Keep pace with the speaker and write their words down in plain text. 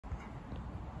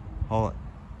Hold it.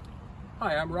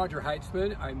 Hi, I'm Roger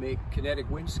Heitzman. I make kinetic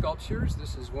wind sculptures.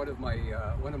 This is one of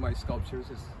my sculptures.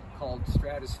 It's called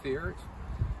Stratosphere. It's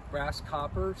brass,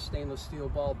 copper, stainless steel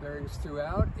ball bearings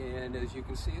throughout, and as you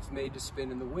can see, it's made to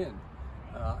spin in the wind.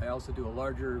 I also do a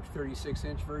larger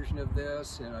 36-inch version of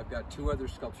this, and I've got two other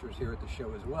sculptures here at the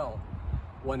show as well.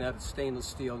 One out of stainless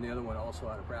steel and the other one also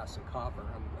out of brass and copper.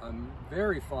 I'm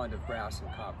very fond of brass and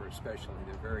copper especially.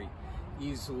 They're very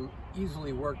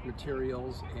easily worked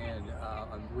materials, and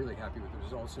I'm really happy with the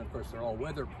results, and of course they're all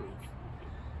weatherproof.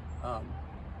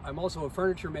 I'm also a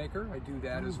furniture maker. I do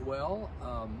that as well,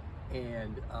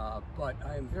 but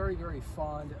I am very, very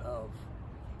fond of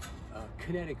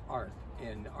kinetic art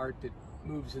and art that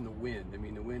moves in the wind. I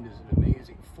mean, the wind is an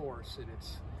amazing force, and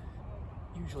it's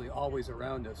usually always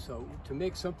around us. So to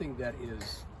make something that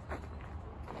is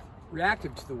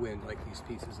reactive to the wind like these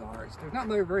pieces are, there's not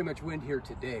very much wind here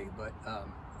today, but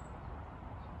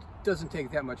it doesn't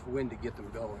take that much wind to get them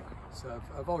going. So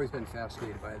I've always been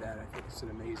fascinated by that. I think it's an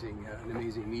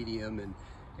amazing medium,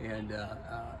 and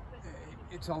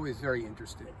it's always very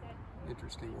interesting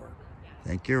work.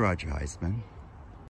 Thank you, Roger Heitzman.